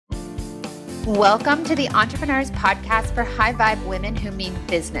Welcome to the Entrepreneurs Podcast for high vibe women who mean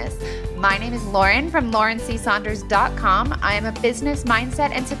business. My name is Lauren from laurencsaunders.com. I am a business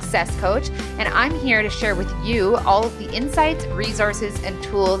mindset and success coach, and I'm here to share with you all of the insights, resources, and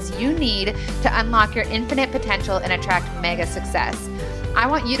tools you need to unlock your infinite potential and attract mega success. I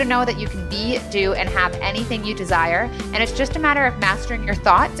want you to know that you can be, do, and have anything you desire, and it's just a matter of mastering your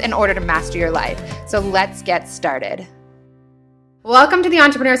thoughts in order to master your life. So let's get started. Welcome to the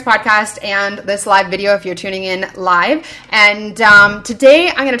Entrepreneurs Podcast and this live video if you're tuning in live. And today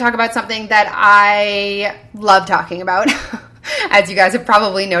I'm going to talk about something that I love talking about, as you guys have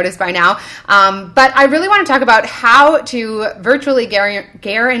probably noticed by now. But I really want to talk about how to virtually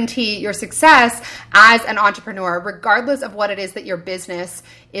guarantee your success as an entrepreneur, regardless of what it is that your business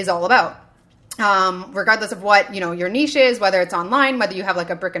is all about. Regardless of what, your niche is, whether it's online, whether you have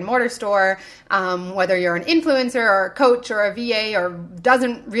like a brick and mortar store, whether you're an influencer or a coach or a VA, or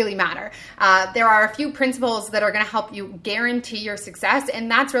doesn't really matter. There are a few principles that are going to help you guarantee your success.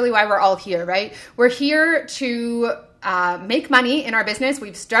 And that's really why we're all here, right? We're here to make money in our business.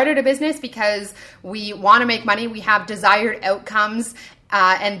 We've started a business because we want to make money. We have desired outcomes.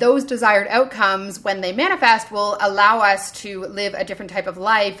 And those desired outcomes, when they manifest, will allow us to live a different type of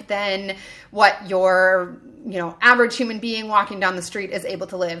life than what your average human being walking down the street is able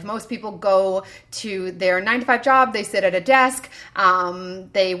to live. Most people go to their 9-to-5 job, they sit at a desk,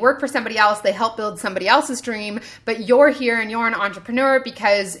 they work for somebody else, they help build somebody else's dream, but you're here and you're an entrepreneur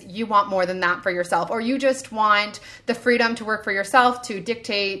because you want more than that for yourself, or you just want the freedom to work for yourself, to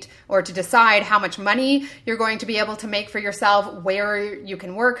dictate or to decide how much money you're going to be able to make for yourself, where you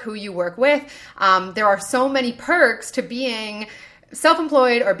can work, who you work with. There are so many perks to being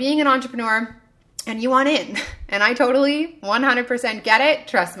self-employed or being an entrepreneur, and you want in. And I totally 100% get it.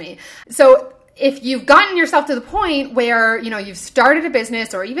 Trust me. So if you've gotten yourself to the point where, you've started a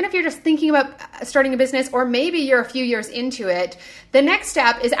business, or even if you're just thinking about starting a business, or maybe you're a few years into it, the next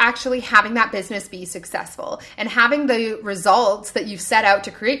step is actually having that business be successful and having the results that you've set out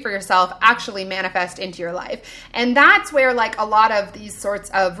to create for yourself actually manifest into your life. And that's where like a lot of these sorts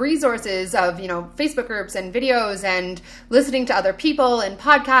of resources of, Facebook groups and videos and listening to other people and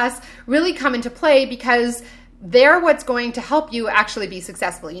podcasts really come into play, because they're what's going to help you actually be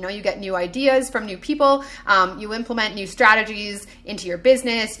successful. You get new ideas from new people, you implement new strategies into your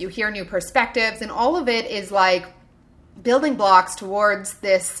business, you hear new perspectives, and all of it is like building blocks towards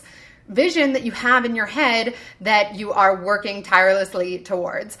this vision that you have in your head that you are working tirelessly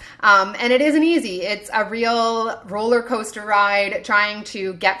towards. And it isn't easy. It's a real roller coaster ride trying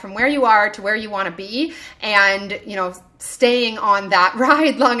to get from where you are to where you want to be, and, staying on that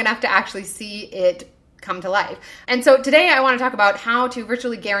ride long enough to actually see it come to life. And so today I want to talk about how to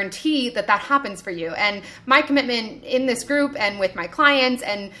virtually guarantee that that happens for you. And my commitment in this group and with my clients,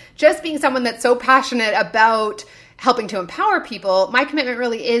 and just being someone that's so passionate about helping to empower people, my commitment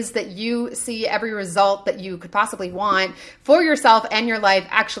really is that you see every result that you could possibly want for yourself and your life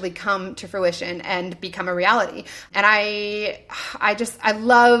actually come to fruition and become a reality. And I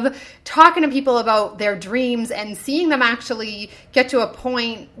love talking to people about their dreams and seeing them actually get to a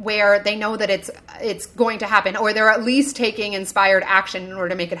point where they know that it's going to happen, or they're at least taking inspired action in order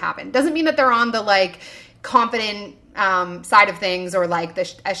to make it happen. Doesn't mean that they're on the like confident side of things, or like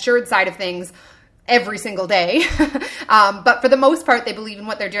the assured side of things every single day. But for the most part, they believe in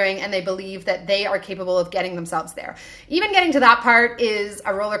what they're doing, and they believe that they are capable of getting themselves there. Even getting to that part is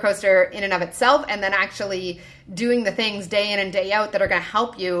a roller coaster in and of itself. And then actually doing the things day in and day out that are going to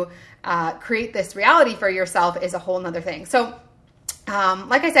help you create this reality for yourself is a whole nother thing. So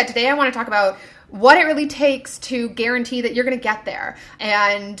like I said, today I want to talk about what it really takes to guarantee that you're going to get there,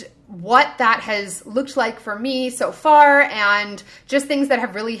 and what that has looked like for me so far, and just things that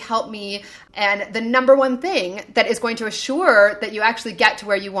have really helped me. And the number one thing that is going to assure that you actually get to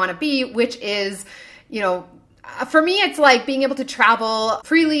where you want to be, which is, for me, it's like being able to travel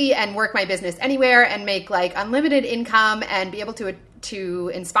freely and work my business anywhere and make like unlimited income and be able to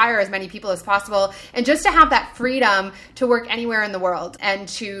inspire as many people as possible, and just to have that freedom to work anywhere in the world and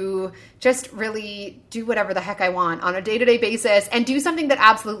to just really do whatever the heck I want on a day-to-day basis and do something that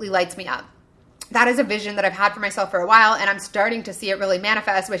absolutely lights me up. That is a vision that I've had for myself for a while, and I'm starting to see it really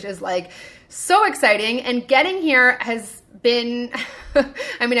manifest, which is like so exciting. And getting here has been,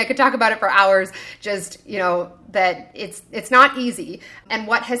 I could talk about it for hours, just, that it's not easy. And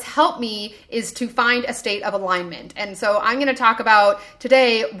what has helped me is to find a state of alignment. And so I'm going to talk about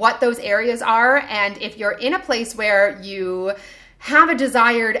today what those areas are. And if you're in a place where you have a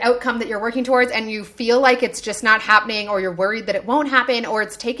desired outcome that you're working towards and you feel like it's just not happening, or you're worried that it won't happen, or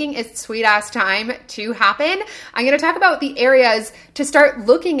it's taking its sweet ass time to happen, I'm going to talk about the areas to start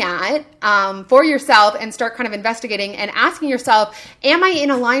looking at for yourself and start kind of investigating and asking yourself, am I in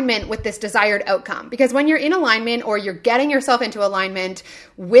alignment with this desired outcome? Because when you're in alignment, or you're getting yourself into alignment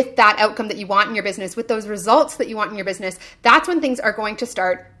with that outcome that you want in your business, with those results that you want in your business, that's when things are going to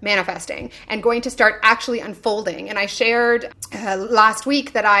start manifesting and going to start actually unfolding. And I shared last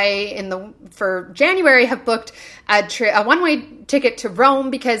week that for January have booked a one-way ticket to Rome,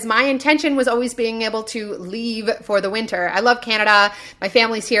 because my intention was always being able to leave for the winter. I love Canada. My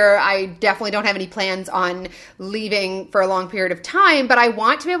family's here. I definitely don't have any plans on leaving for a long period of time, but I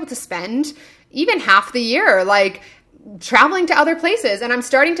want to be able to spend even half the year, like traveling to other places. And I'm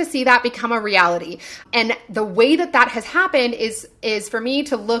starting to see that become a reality. And the way that has happened is for me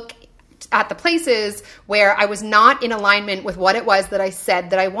to look at the places where I was not in alignment with what it was that I said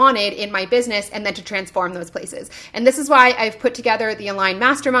that I wanted in my business, and then to transform those places. And this is why I've put together the Align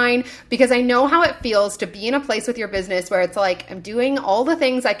Mastermind, because I know how it feels to be in a place with your business where it's like, I'm doing all the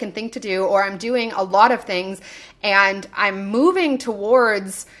things I can think to do, or I'm doing a lot of things, and I'm moving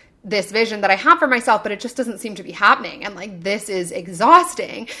towards this vision that I have for myself, but it just doesn't seem to be happening. And like, this is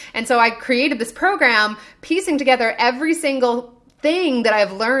exhausting. And so I created this program piecing together every single thing that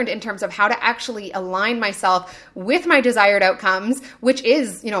I've learned in terms of how to actually align myself with my desired outcomes, which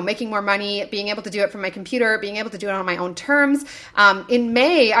is, making more money, being able to do it from my computer, being able to do it on my own terms. In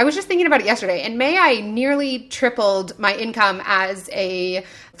May, I was just thinking about it yesterday. In May, I nearly tripled my income as a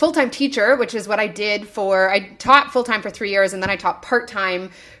full-time teacher, which is what I did I taught full-time for 3 years, and then I taught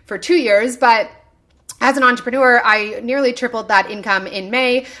part-time for 2 years. But as an entrepreneur, I nearly tripled that income in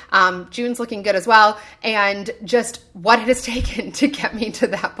May. June's looking good as well. And just what it has taken to get me to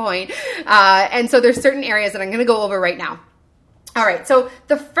that point. And so there's certain areas that I'm going to go over right now. All right. So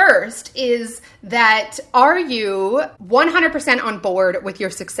the first is that, are you 100% on board with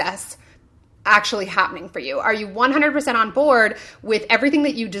your success actually happening for you? Are you 100% on board with everything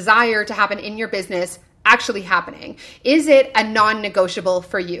that you desire to happen in your business actually happening? Is it a non-negotiable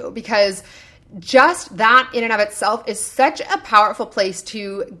for you? Because just that in and of itself is such a powerful place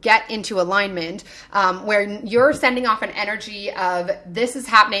to get into alignment, where you're sending off an energy of, this is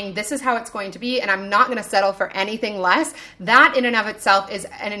happening, this is how it's going to be, and I'm not going to settle for anything less. That in and of itself is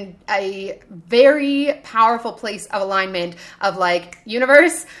a very powerful place of alignment of like,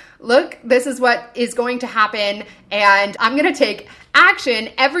 universe, look, this is what is going to happen, and I'm going to take action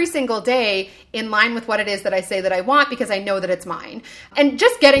every single day in line with what it is that I say that I want, because I know that it's mine. And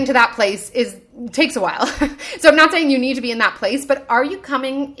just getting to that place takes a while. So I'm not saying you need to be in that place, but are you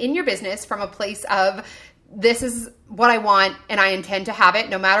coming in your business from a place of, this is what I want and I intend to have it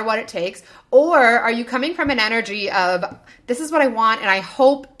no matter what it takes? Or are you coming from an energy of, this is what I want and I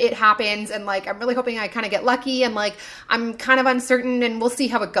hope it happens, and like, I'm really hoping I kind of get lucky, and like, I'm kind of uncertain and we'll see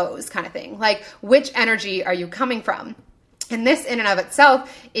how it goes kind of thing? Like, which energy are you coming from? And this in and of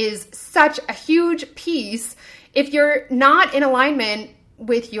itself is such a huge piece. If you're not in alignment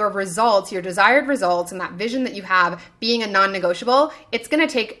with your results, your desired results, and that vision that you have being a non-negotiable, it's going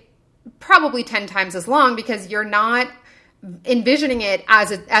to take probably 10 times as long, because you're not envisioning it as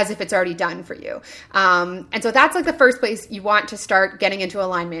if it's already done for you. And so that's like the first place you want to start getting into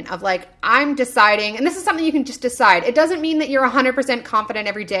alignment of like, I'm deciding, and this is something you can just decide. It doesn't mean that you're 100% confident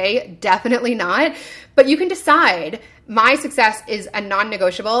every day. Definitely not. But you can decide, my success is a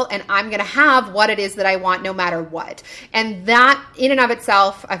non-negotiable and I'm going to have what it is that I want no matter what. And that in and of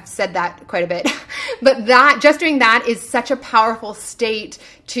itself, I've said that quite a bit, but that just doing that is such a powerful state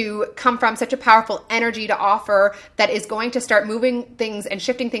to come from, such a powerful energy to offer, that is going to start moving things and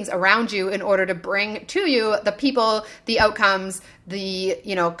shifting things around you in order to bring to you the people, the outcomes, the,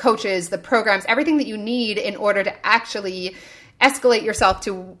 coaches, the programs, everything that you need in order to actually escalate yourself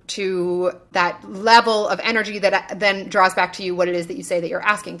to that level of energy that then draws back to you what it is that you say that you're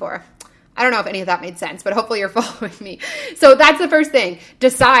asking for. I don't know if any of that made sense, but hopefully you're following me. So that's the first thing.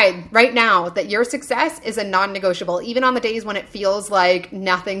 Decide right now that your success is a non-negotiable, even on the days when it feels like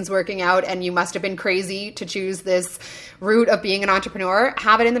nothing's working out and you must have been crazy to choose this route of being an entrepreneur.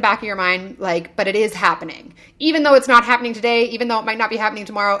 Have it in the back of your mind, but it is happening. Even though it's not happening today, even though it might not be happening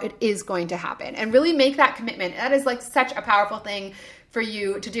tomorrow, it is going to happen. And really make that commitment. That is such a powerful thing for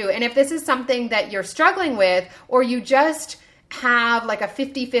you to do. And if this is something that you're struggling with, or you just have a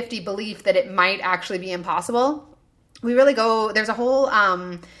 50-50 belief that it might actually be impossible, there's a whole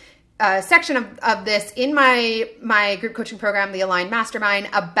section of this in my group coaching program, the Align Mastermind,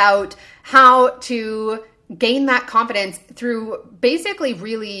 about how to gain that confidence through basically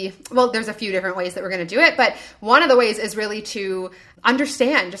there's a few different ways that we're going to do it, but one of the ways is really to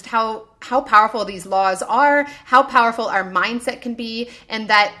understand just how powerful these laws are, how powerful our mindset can be, and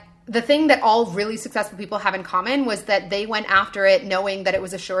that the thing that all really successful people have in common was that they went after it knowing that it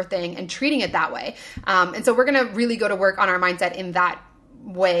was a sure thing and treating it that way. And so we're going to really go to work on our mindset in that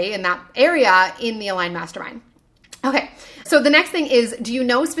way, in that area, in the Aligned Mastermind. Okay, so the next thing is, do you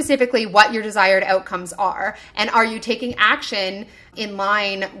know specifically what your desired outcomes are? And are you taking action in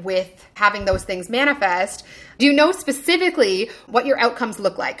line with having those things manifest? Do you know specifically what your outcomes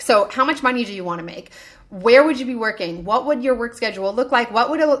look like? So how much money do you want to make? Where would you be working? What would your work schedule look like? What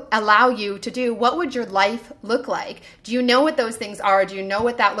would it allow you to do? What would your life look like? Do you know what those things are? Do you know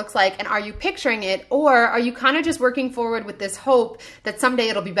what that looks like? And are you picturing it? Or are you kind of just working forward with this hope that someday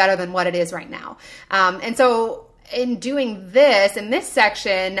it'll be better than what it is right now? And so in doing this, in this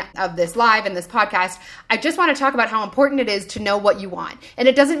section of this live and this podcast, I just want to talk about how important it is to know what you want. And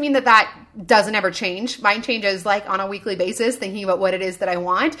it doesn't mean that that doesn't ever change. Mine changes like on a weekly basis, thinking about what it is that I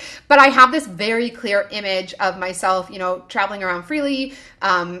want. But I have this very clear image of myself, traveling around freely,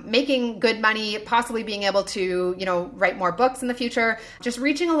 making good money, possibly being able to, write more books in the future, just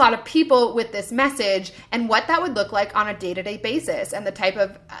reaching a lot of people with this message and what that would look like on a day-to-day basis and the type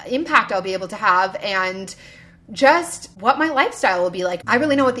of impact I'll be able to have and just what my lifestyle will be like. I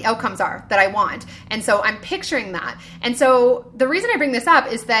really know what the outcomes are that I want. And so I'm picturing that. And so the reason I bring this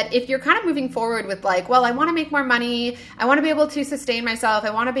up is that if you're kind of moving forward with I want to make more money, I want to be able to sustain myself, I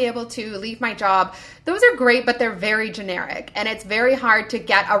want to be able to leave my job, those are great, but they're very generic. And it's very hard to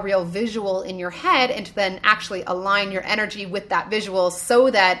get a real visual in your head and to then actually align your energy with that visual so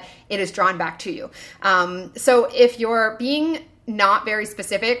that it is drawn back to you. So if you're being not very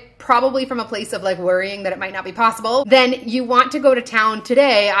specific, probably from a place of worrying that it might not be possible, then you want to go to town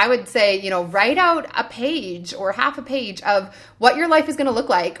today. I would say, write out a page or half a page of what your life is going to look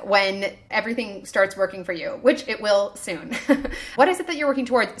like when everything starts working for you, which it will soon. What is it that you're working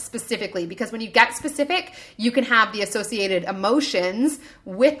towards specifically? Because when you get specific, you can have the associated emotions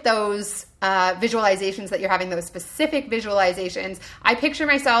with those visualizations that you're having, those specific visualizations. I picture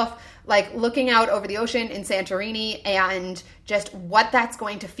myself looking out over the ocean in Santorini and just what that's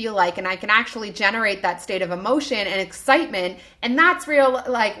going to feel like. And I can actually generate that state of emotion and excitement. And that's real,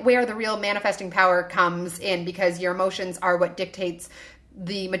 where the real manifesting power comes in, because your emotions are what dictates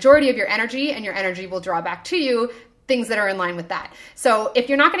the majority of your energy, and your energy will draw back to you things that are in line with that. So if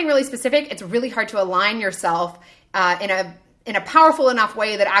you're not getting really specific, it's really hard to align yourself in a powerful enough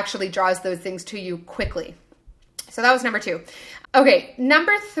way that actually draws those things to you quickly. So that was number 2. Okay,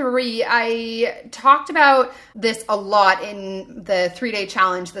 number 3, I talked about this a lot in the 3-day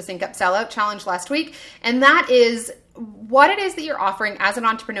challenge, the Sync Up Sellout challenge last week, and that is what it is that you're offering as an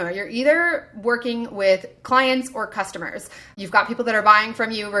entrepreneur. You're either working with clients or customers. You've got people that are buying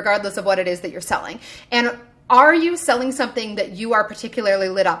from you regardless of what it is that you're selling. And are you selling something that you are particularly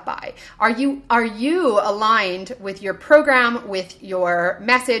lit up by? Are you aligned with your program, with your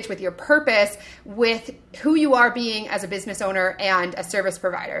message, with your purpose, with who you are being as a business owner and a service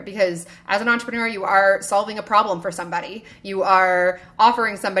provider? Because as an entrepreneur, you are solving a problem for somebody. You are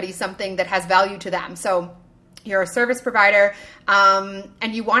offering somebody something that has value to them. So you're a service provider, and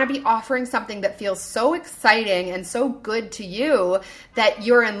you want to be offering something that feels so exciting and so good to you that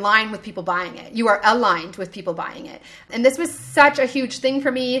you're in line with people buying it. You are aligned with people buying it. And this was such a huge thing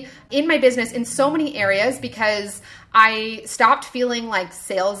for me in my business in so many areas, because I stopped feeling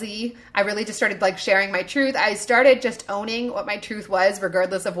salesy. I really just started sharing my truth. I started just owning what my truth was,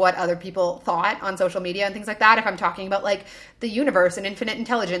 regardless of what other people thought on social media and things like that. If I'm talking about the universe and infinite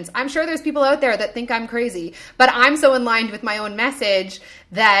intelligence, I'm sure there's people out there that think I'm crazy, but I'm so in line with my own message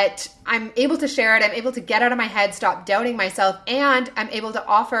that I'm able to share it. I'm able to get out of my head, stop doubting myself, and I'm able to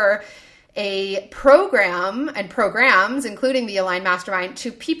offer a program and programs, including the Aligned Mastermind,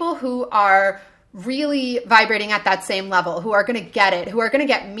 to people who are really vibrating at that same level, who are going to get it, who are going to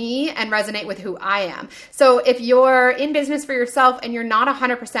get me and resonate with who I am. So if you're in business for yourself and you're not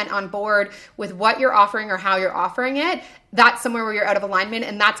 100% on board with what you're offering or how you're offering it, that's somewhere where you're out of alignment,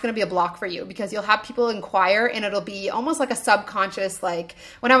 and that's going to be a block for you, because you'll have people inquire and it'll be almost like a subconscious,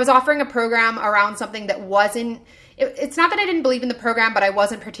 when I was offering a program around something that wasn't, it's not that I didn't believe in the program, but I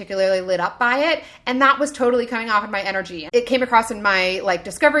wasn't particularly lit up by it. And that was totally coming off in my energy. It came across in my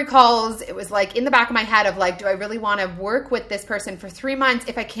discovery calls. It was in the back of my head of do I really want to work with this person for 3 months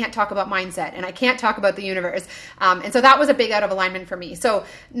if I can't talk about mindset and I can't talk about the universe? And so that was a big out of alignment for me. So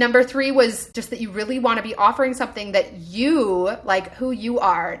number 3 was just that you really want to be offering something that you, who you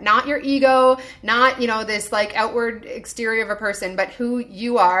are, not your ego, not, this outward exterior of a person, but who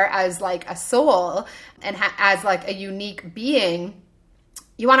you are as a soul, and as like a unique being,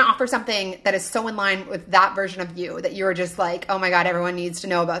 you want to offer something that is so in line with that version of you that you're just like, oh my God, everyone needs to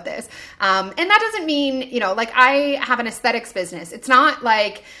know about this. And that doesn't mean, like I have an aesthetics business. It's not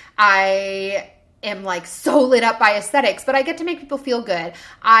like I am like so lit up by aesthetics, but I get to make people feel good.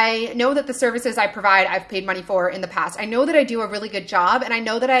 I know that the services I provide, I've paid money for in the past. I know that I do a really good job, and I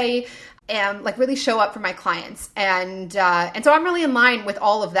know that I am like really show up for my clients. And so I'm really in line with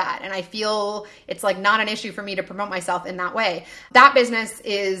all of that. And I feel it's like not an issue for me to promote myself in that way. That business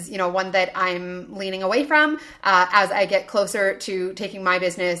is, one that I'm leaning away from as I get closer to taking my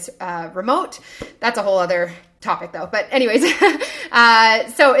business remote. That's a whole other topic though. But anyways,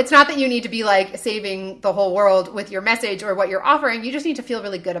 so it's not that you need to be like saving the whole world with your message or what you're offering. You just need to feel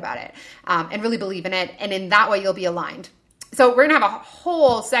really good about it and really believe in it. And in that way, you'll be aligned. So we're going to have a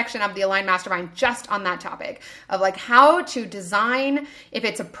whole section of the Aligned Mastermind just on that topic of like how to design, if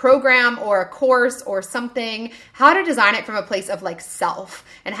it's a program or a course or something, how to design it from a place of like self,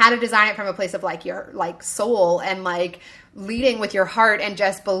 and how to design it from a place of like your like soul and like leading with your heart and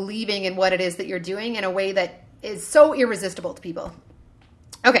just believing in what it is that you're doing in a way that is so irresistible to people.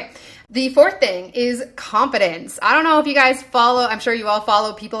 Okay. The fourth thing is confidence. I don't know if you guys follow, I'm sure you all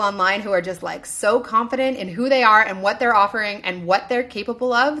follow people online who are just like so confident in who they are and what they're offering and what they're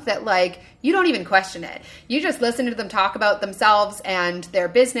capable of that like you don't even question it. You just listen to them talk about themselves and their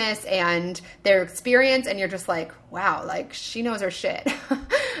business and their experience, and you're just like, wow, like she knows her shit.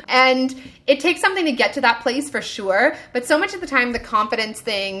 And it takes something to get to that place for sure. But so much of the time, the confidence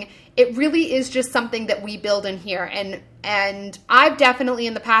thing, it really is just something that we build in here. And I've definitely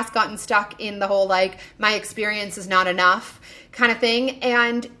in the past gotten stuck in the whole like my experience is not enough kind of thing.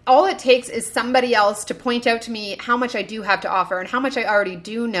 And all it takes is somebody else to point out to me how much I do have to offer and how much I already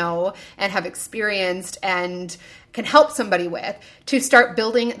do know and have experienced and can help somebody with, to start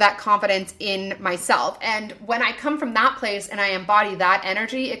building that confidence in myself. And when I come from that place and I embody that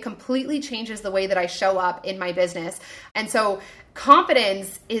energy, it completely changes the way that I show up in my business. And so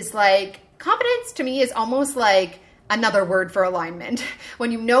confidence to me is almost like another word for alignment.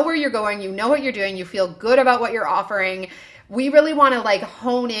 When you know where you're going, you know what you're doing, you feel good about what you're offering, we really want to like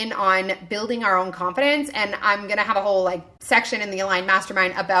hone in on building our own confidence. And I'm going to have a whole like section in the Aligned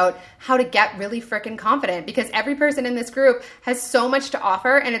Mastermind about how to get really freaking confident, because every person in this group has so much to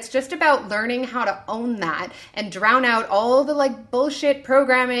offer. And it's just about learning how to own that and drown out all the like bullshit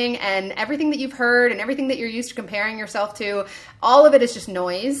programming and everything that you've heard and everything that you're used to comparing yourself to. All of it is just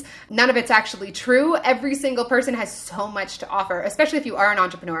noise. None of it's actually true. Every single person has so much to offer, especially if you are an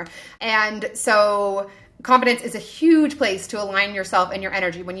entrepreneur. And so confidence is a huge place to align yourself and your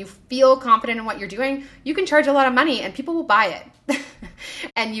energy. When you feel confident in what you're doing, you can charge a lot of money and people will buy it.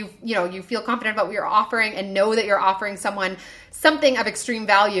 And you feel confident about what you're offering and know that you're offering someone something of extreme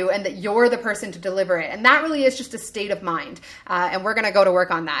value and that you're the person to deliver it. And that really is just a state of mind. And we're going to go to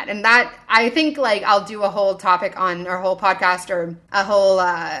work on that. And that, I think like I'll do a whole topic on our whole podcast or a whole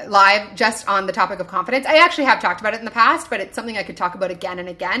live just on the topic of confidence. I actually have talked about it in the past, but it's something I could talk about again and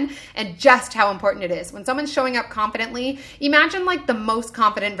again, and just how important it is. When someone's showing up confidently, imagine like the most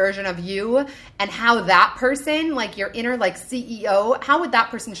confident version of you and how that person, like your inner like CEO, how would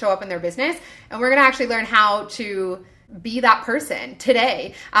that person show up in their business? And we're going to actually learn how to be that person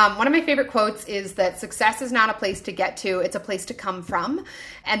today. One of my favorite quotes is that success is not a place to get to, it's a place to come from.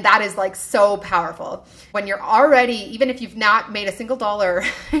 And that is like so powerful. When you're already, even if you've not made a single dollar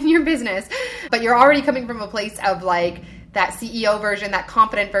in your business, but you're already coming from a place of like that CEO version, that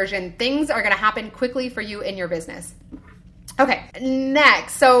confident version, things are going to happen quickly for you in your business. Okay,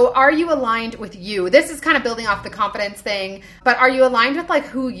 next. So are you aligned with you? This is kind of building off the confidence thing, but are you aligned with like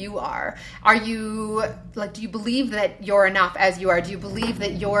who you are? Are you like, do you believe that you're enough as you are? Do you believe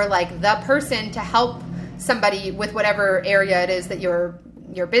that you're like the person to help somebody with whatever area it is that your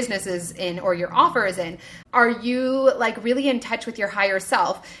business is in or your offer is in? Are you like really in touch with your higher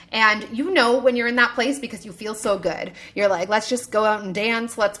self? And you know when you're in that place because you feel so good. You're like, let's just go out and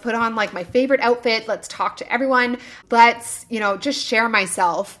dance. Let's put on like my favorite outfit. Let's talk to everyone. Let's, just share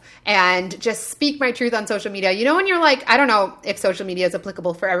myself and just speak my truth on social media. When you're like, I don't know if social media is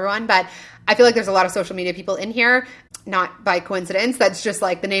applicable for everyone, but I feel like there's a lot of social media people in here, not by coincidence. That's just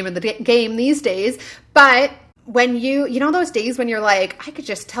like the name of the game these days. But when you know those days when you're like, I could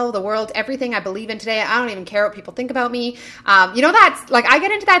just tell the world everything I believe in today. I don't even care what people think about me. That's like, I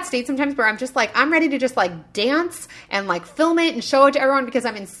get into that state sometimes where I'm just like, I'm ready to just like dance and like film it and show it to everyone because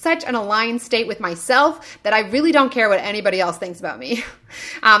I'm in such an aligned state with myself that I really don't care what anybody else thinks about me.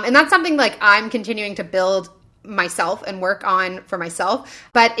 And that's something like I'm continuing to build myself and work on for myself.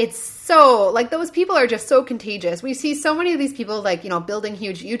 But it's so like those people are just so contagious. We see so many of these people like, building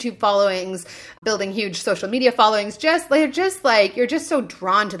huge YouTube followings, building huge social media followings. They're just like, you're just so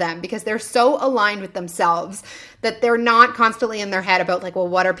drawn to them because they're so aligned with themselves that they're not constantly in their head about like, well,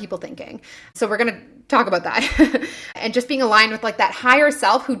 what are people thinking? So we're going to talk about that. And just being aligned with like that higher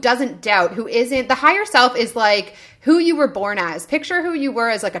self who doesn't doubt, the higher self is like who you were born as. Picture who you were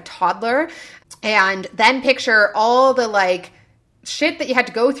as like a toddler, and then picture all the like shit that you had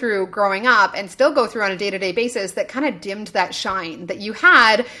to go through growing up and still go through on a day-to-day basis that kind of dimmed that shine that you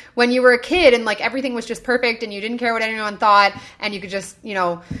had when you were a kid and like everything was just perfect and you didn't care what anyone thought and you could just,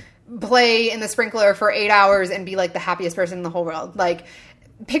 play in the sprinkler for 8 hours and be like the happiest person in the whole world. Like,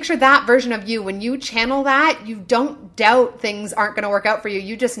 picture that version of you. When you channel that, you don't doubt things aren't going to work out for you.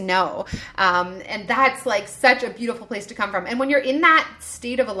 You just know. And that's like such a beautiful place to come from. And when you're in that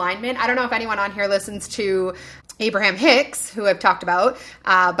state of alignment, I don't know if anyone on here listens to Abraham Hicks, who I've talked about,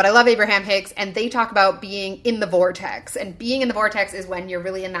 but I love Abraham Hicks, and they talk about being in the vortex. And being in the vortex is when you're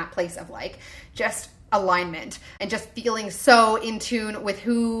really in that place of like just alignment and just feeling so in tune with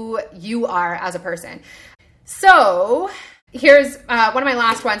who you are as a person. So here's one of my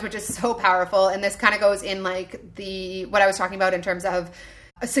last ones, which is so powerful. And this kind of goes in like what I was talking about in terms of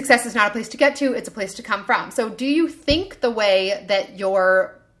success is not a place to get to, it's a place to come from. So do you think the way that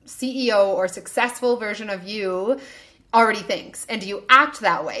your CEO or successful version of you already thinks? And do you act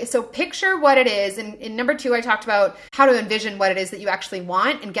that way? So picture what it is. And in number 2, I talked about how to envision what it is that you actually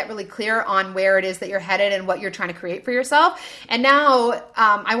want and get really clear on where it is that you're headed and what you're trying to create for yourself. And now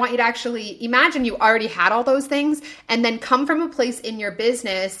I want you to actually imagine you already had all those things and then come from a place in your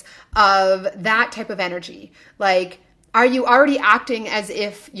business of that type of energy. Like, are you already acting as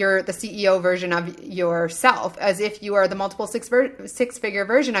if you're the CEO version of yourself, as if you are the multiple six-figure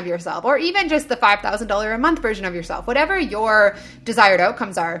version of yourself, or even just the $5,000 a month version of yourself? Whatever your desired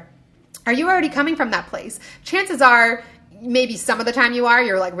outcomes are you already coming from that place? Chances are, maybe some of the time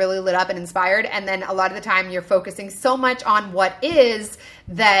you're like really lit up and inspired, and then a lot of the time you're focusing so much on what is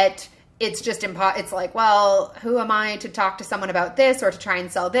that it's just it's like, well, who am I to talk to someone about this or to try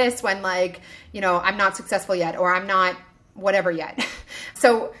and sell this when like, I'm not successful yet, or I'm not whatever yet.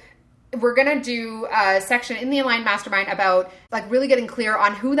 So we're going to do a section in the Aligned Mastermind about like really getting clear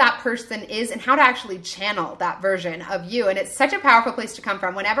on who that person is and how to actually channel that version of you. And it's such a powerful place to come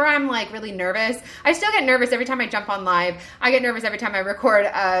from. Whenever I'm like really nervous, I still get nervous every time I jump on live. I get nervous every time I record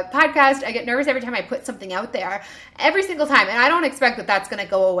a podcast. I get nervous every time I put something out there, every single time. And I don't expect that that's going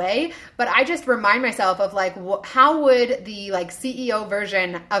to go away, but I just remind myself of like, how would the like CEO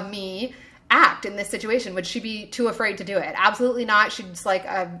version of me act in this situation? Would she be too afraid to do it? Absolutely not. She's like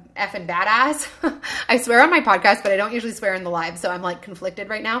a effing badass. I swear on my podcast, but I don't usually swear in the live. So I'm like conflicted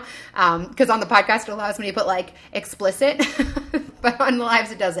right now. Because on the podcast, it allows me to put like explicit, but on the lives,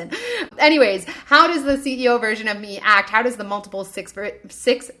 it doesn't. Anyways, how does the CEO version of me act? How does the multiple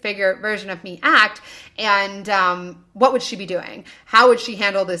six-figure version of me act? And what would she be doing? How would she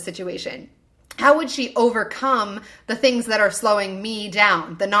handle this situation? How would she overcome the things that are slowing me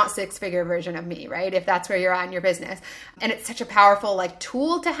down, the not six-figure version of me, right? If that's where you're at in your business. And it's such a powerful like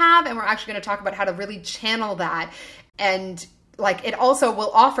tool to have. And we're actually going to talk about how to really channel that. And like it also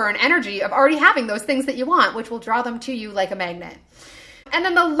will offer an energy of already having those things that you want, which will draw them to you like a magnet. And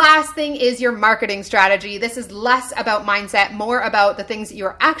then the last thing is your marketing strategy. This is less about mindset, more about the things that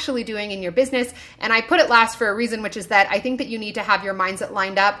you're actually doing in your business. And I put it last for a reason, which is that I think that you need to have your mindset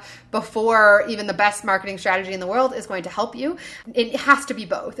lined up before even the best marketing strategy in the world is going to help you. It has to be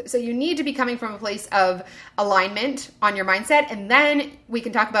both. So you need to be coming from a place of alignment on your mindset. And then we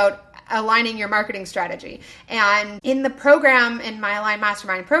can talk about aligning your marketing strategy. And in the program, in my Aligned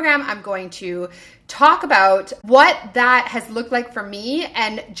Mastermind program, I'm going to talk about what that has looked like for me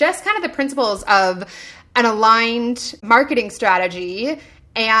and just kind of the principles of an aligned marketing strategy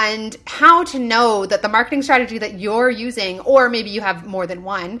and how to know that the marketing strategy that you're using, or maybe you have more than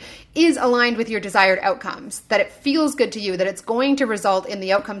one, is aligned with your desired outcomes, that it feels good to you, that it's going to result in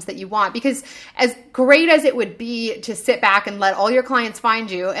the outcomes that you want. Because as great as it would be to sit back and let all your clients find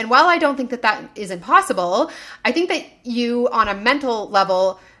you, and while I don't think that that is impossible, I think that you, on a mental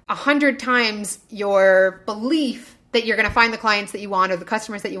level, 100 times your belief that you're going to find the clients that you want or the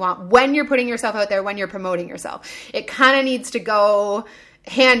customers that you want when you're putting yourself out there, when you're promoting yourself. It kind of needs to go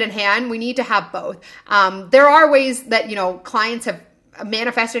hand in hand. We need to have both. There are ways that, clients have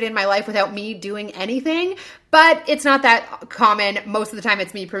manifested in my life without me doing anything, but it's not that common. Most of the time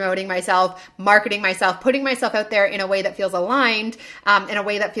it's me promoting myself, marketing myself, putting myself out there in a way that feels aligned, in a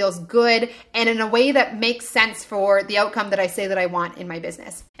way that feels good, and in a way that makes sense for the outcome that I say that I want in my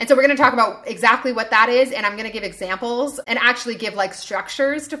business. And so we're going to talk about exactly what that is, and I'm going to give examples and actually give like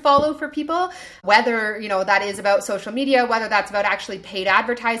structures to follow for people, whether, that is about social media, whether that's about actually paid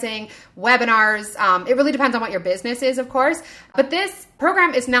advertising, webinars. It really depends on what your business is, of course. But this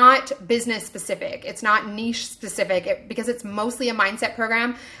program is not business specific. It's not niche specific because it's mostly a mindset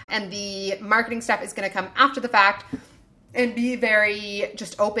program, and the marketing stuff is going to come after the fact and be very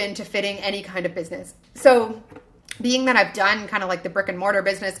just open to fitting any kind of business. So being that I've done kind of like the brick and mortar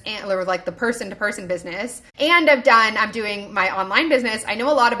business or like the person to person business, and I'm doing my online business, I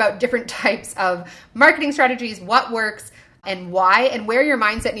know a lot about different types of marketing strategies, what works and why, and where your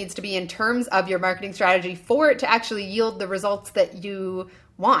mindset needs to be in terms of your marketing strategy for it to actually yield the results that you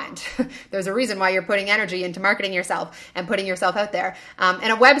want. There's a reason why you're putting energy into marketing yourself and putting yourself out there.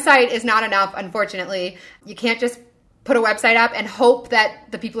 And a website is not enough, unfortunately. You can't just put a website up and hope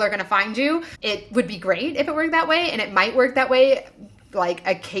that the people are going to find you. It would be great if it worked that way, and it might work that way like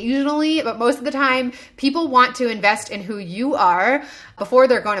occasionally, but most of the time people want to invest in who you are before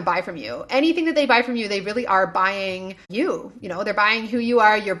they're going to buy from you. Anything that they buy from you, they really are buying you. They're buying who you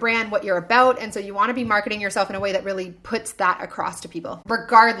are, your brand, what you're about. And so you want to be marketing yourself in a way that really puts that across to people.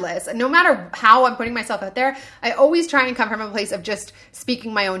 Regardless, no matter how I'm putting myself out there, I always try and come from a place of just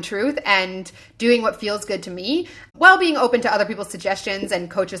speaking my own truth and doing what feels good to me while being open to other people's suggestions and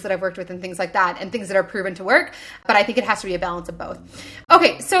coaches that I've worked with and things like that and things that are proven to work. But I think it has to be a balance of both.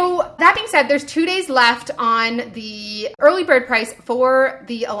 Okay, so that being said, there's 2 days left on the early bird price for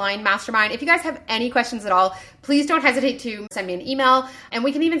the Align Mastermind. If you guys have any questions at all, please don't hesitate to send me an email, and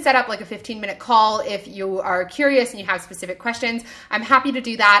we can even set up like a 15-minute call if you are curious and you have specific questions. I'm happy to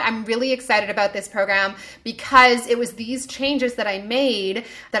do that. I'm really excited about this program because it was these changes that I made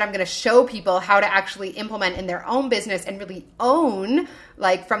that I'm going to show people how to actually implement in their own business and really own,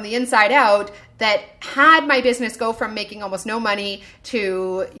 like from the inside out, that had my business go from making almost no money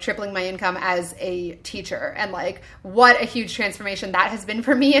to tripling my income as a teacher. And like, what a huge transformation that has been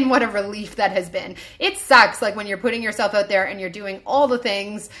for me, and what a relief that has been. It sucks, like when you're putting yourself out there and you're doing all the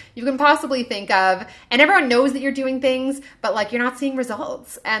things you can possibly think of, and everyone knows that you're doing things, but like you're not seeing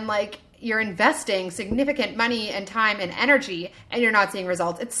results, and like you're investing significant money and time and energy and you're not seeing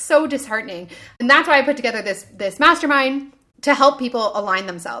results. It's so disheartening. And that's why I put together this mastermind to help people align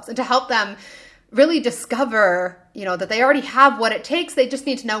themselves and to help them really discover, that they already have what it takes. They just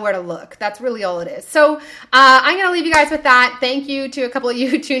need to know where to look. That's really all it is. So I'm going to leave you guys with that. Thank you to a couple of you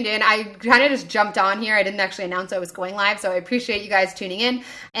who tuned in. I kind of just jumped on here. I didn't actually announce I was going live, so I appreciate you guys tuning in.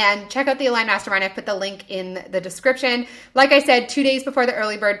 And check out the Align Mastermind. I put the link in the description. Like I said, 2 days before the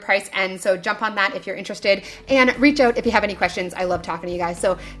early bird price ends, so jump on that if you're interested. And reach out if you have any questions. I love talking to you guys.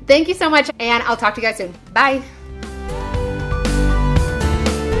 So thank you so much, and I'll talk to you guys soon. Bye.